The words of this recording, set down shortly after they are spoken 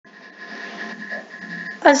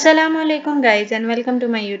Assalamu alaikum guys and welcome to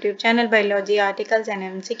my YouTube channel Biology Articles and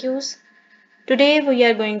MCQs. Today we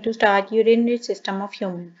are going to start urinary system of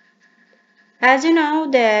human. As you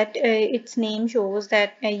know that its name shows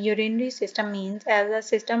that a urinary system means as a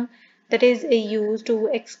system that is used to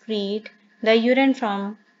excrete the urine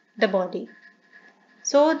from the body.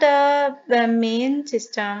 So the main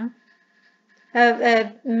system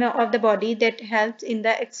of the body that helps in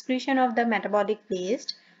the excretion of the metabolic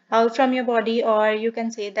waste out from your body, or you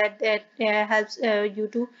can say that helps you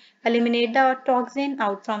to eliminate the toxin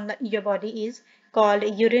out from your body is called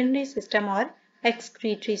urinary system or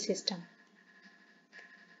excretory system.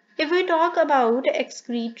 If we talk about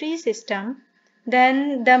excretory system,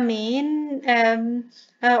 then the main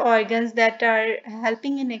organs that are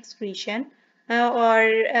helping in excretion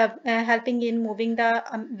or helping in moving the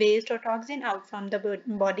waste or toxin out from the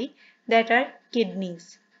body, that are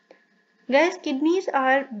kidneys. Guys, kidneys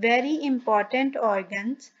are very important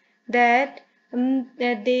organs that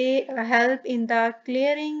they help in the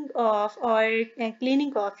clearing of or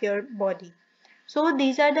cleaning of your body. So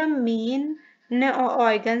these are the main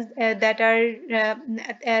organs that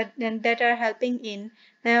are helping in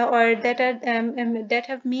or that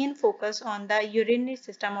have main focus on the urinary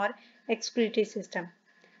system or excretory system.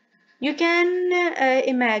 You can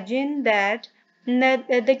imagine that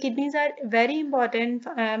the kidneys are very important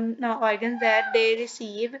organs, that they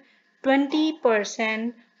receive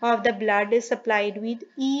 20% of the blood is supplied with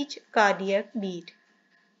each cardiac beat,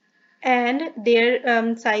 and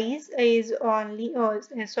their size is only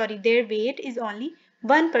their weight is only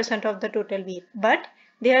 1% of the total weight, but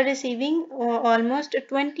they are receiving almost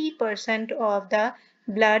 20% of the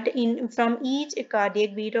blood in from each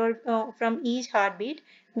cardiac beat or from each heartbeat,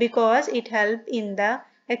 because it helps in the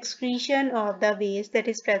excretion of the waste that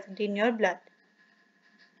is present in your blood.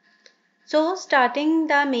 So starting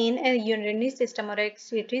the main urinary system or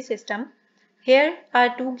excretory system, here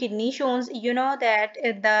are two kidney shown. You know that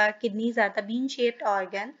the kidneys are the bean-shaped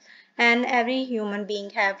organ, and every human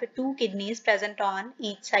being have two kidneys present on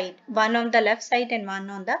each side, one on the left side and one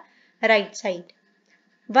on the right side.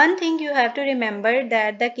 One thing you have to remember,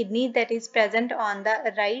 that the kidney that is present on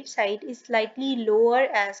the right side is slightly lower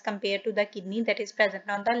as compared to the kidney that is present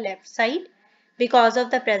on the left side, because of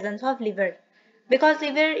the presence of liver. Because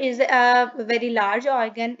liver is a very large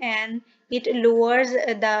organ and it lowers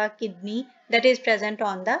the kidney that is present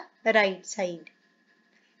on the right side.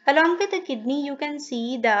 Along with the kidney, you can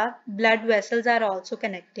see the blood vessels are also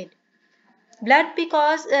connected. Blood,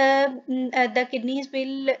 because the kidneys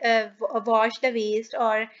will wash the waste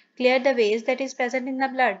or clear the waste that is present in the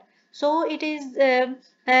blood. So it is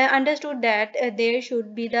understood that there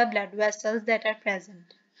should be the blood vessels that are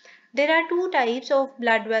present. There are two types of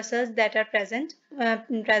blood vessels that are present.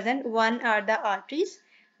 One are the arteries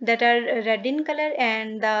that are red in color,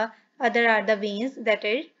 and the other are the veins that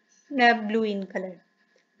are blue in color.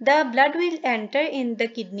 The blood will enter in the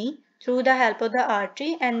kidney through the help of the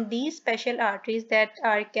artery, and these special arteries that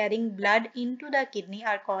are carrying blood into the kidney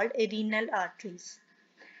are called renal arteries.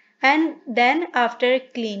 And then after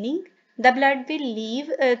cleaning, the blood will leave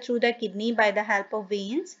through the kidney by the help of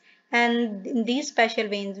veins, and these special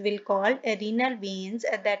veins will called renal veins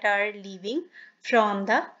that are leaving from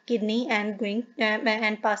the kidney and going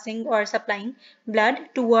and passing or supplying blood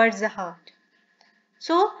towards the heart.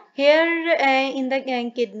 So here in the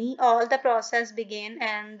kidney, all the process begin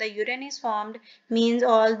and the urine is formed, means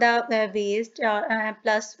all the waste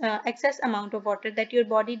plus excess amount of water that your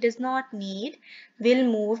body does not need will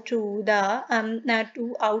move to the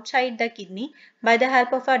to outside the kidney by the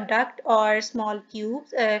help of a duct or small tubes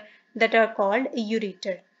that are called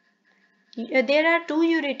ureter. There are two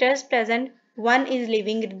ureters present. One is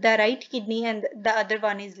leaving the right kidney and the other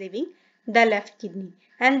one is leaving the left kidney.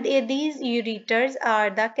 And these ureters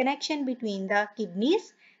are the connection between the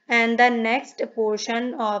kidneys and the next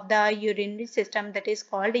portion of the urinary system that is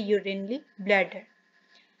called urinary bladder.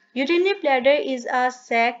 Urinary bladder is a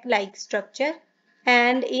sac-like structure,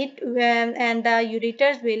 and and the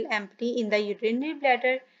ureters will empty in the urinary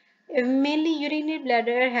bladder. Mainly urinary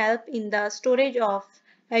bladder help in the storage of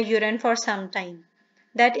urine for some time.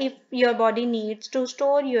 That if your body needs to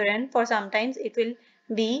store urine for sometimes, it will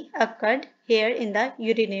be occurred here in the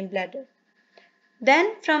urinary bladder.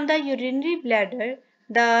 Then from the urinary bladder,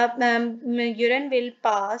 the urine will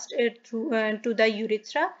pass through to the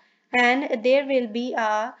urethra, and there will be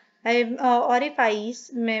a orifice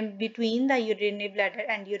between the urinary bladder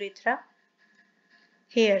and urethra.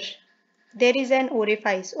 Here, there is an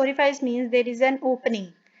orifice. Orifice means there is an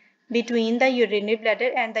opening between the urinary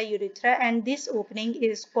bladder and the urethra, and this opening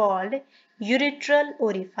is called urethral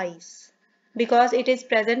orifice. because it is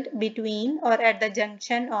present between or at the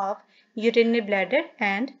junction of urinary bladder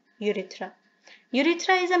and urethra.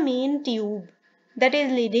 Urethra is a main tube that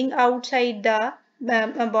is leading outside the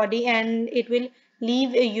body, and it will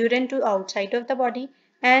leave urine to outside of the body,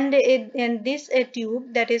 and this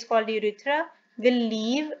tube that is called urethra will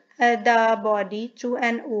leave the body through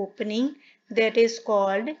an opening that is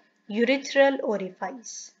called urethral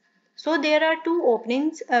orifice. So there are two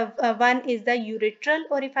openings. One is the urethral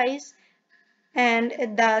orifice and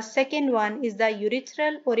the second one is the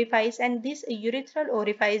urethral orifice, and this urethral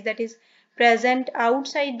orifice that is present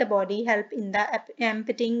outside the body help in the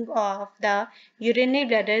emptying of the urinary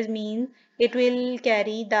bladders, means it will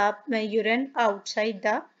carry the urine outside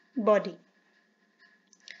the body.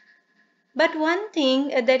 But one thing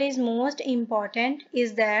that is most important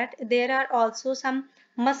is that there are also some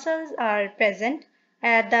muscles are present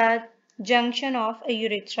at the junction of a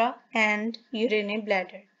urethra and urinary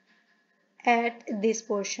bladder at this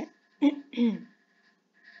portion.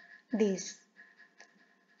 these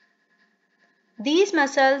these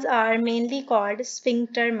muscles are mainly called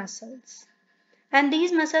sphincter muscles, and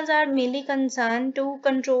these muscles are mainly concerned to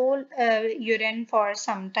control urine for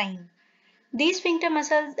some time. These sphincter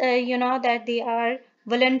muscles, you know that they are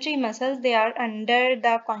voluntary muscles. They are under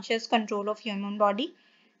the conscious control of human body,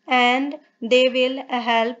 and they will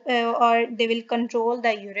help or they will control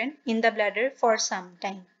the urine in the bladder for some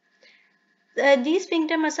time. These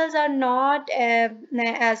sphincter muscles are not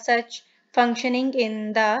as such functioning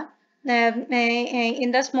in the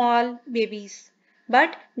small babies,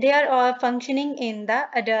 but they are all functioning in the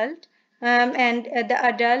adult, and the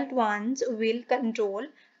adult ones will control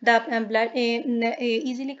the blood,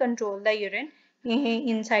 easily control the urine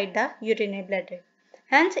inside the urinary bladder.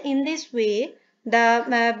 Hence, in this way,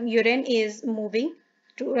 the urine is moving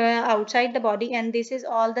to, outside the body, and this is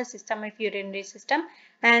all the system of urinary system.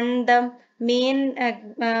 And the main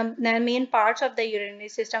parts of the urinary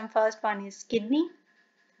system, first one is kidney,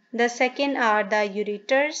 the second are the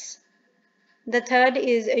ureters, the third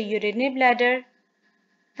is a urinary bladder,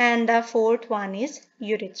 and the fourth one is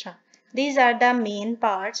urethra. These are the main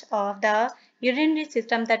parts of the urinary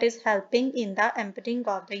system that is helping in the emptying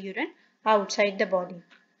of the urine outside the body.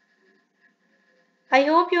 I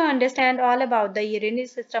hope you understand all about the urinary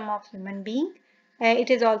system of human being. It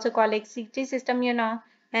is also called excretory system, you know.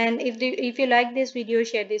 And if you like this video,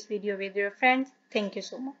 share this video with your friends. Thank you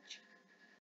so much.